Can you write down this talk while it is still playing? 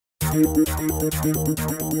Tell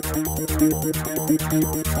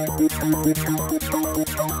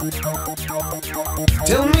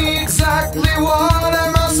me exactly what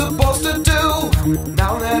am I supposed to do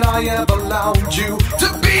now that I have allowed you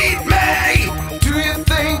to beat me? Do you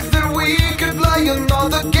think that we could play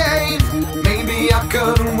another game? Maybe I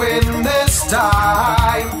could win this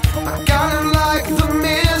time. I kinda like the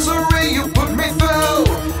misery you put me through.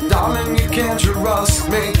 Darling, you can't trust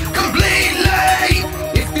me completely.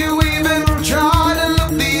 If you even try to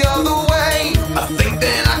look the other way, I think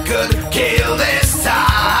that I could kill this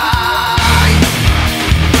time.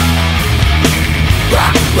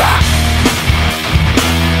 Rock, rock.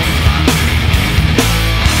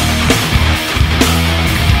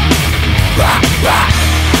 Rock, rock.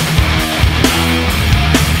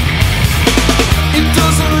 It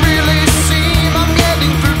doesn't really seem I'm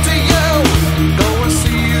getting through to you, though I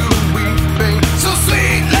see you weeping so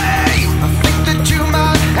sweetly. I think that you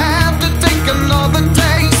might have to take another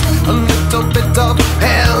taste, a little bit of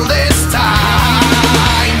hell this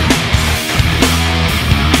time.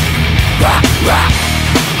 Rock, rock.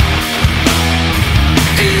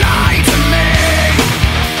 Lie to me.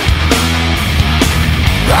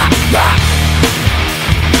 Rock, rock.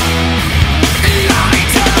 Lie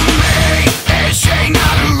to me. Is she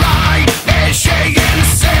not right? Is she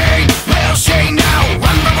insane? Will she now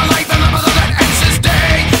run for her life and live that ends this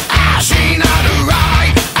day? Is she not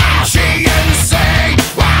right? Is she insane?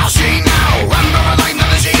 Will she now run for her life? Now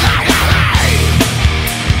that she lied?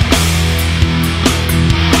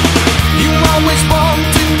 You always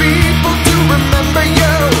wanted people to remember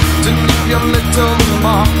you, to leave your little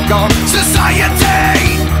mark on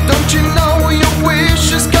society. Don't you know your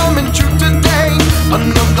wish is coming true today?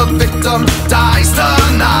 Another victim died.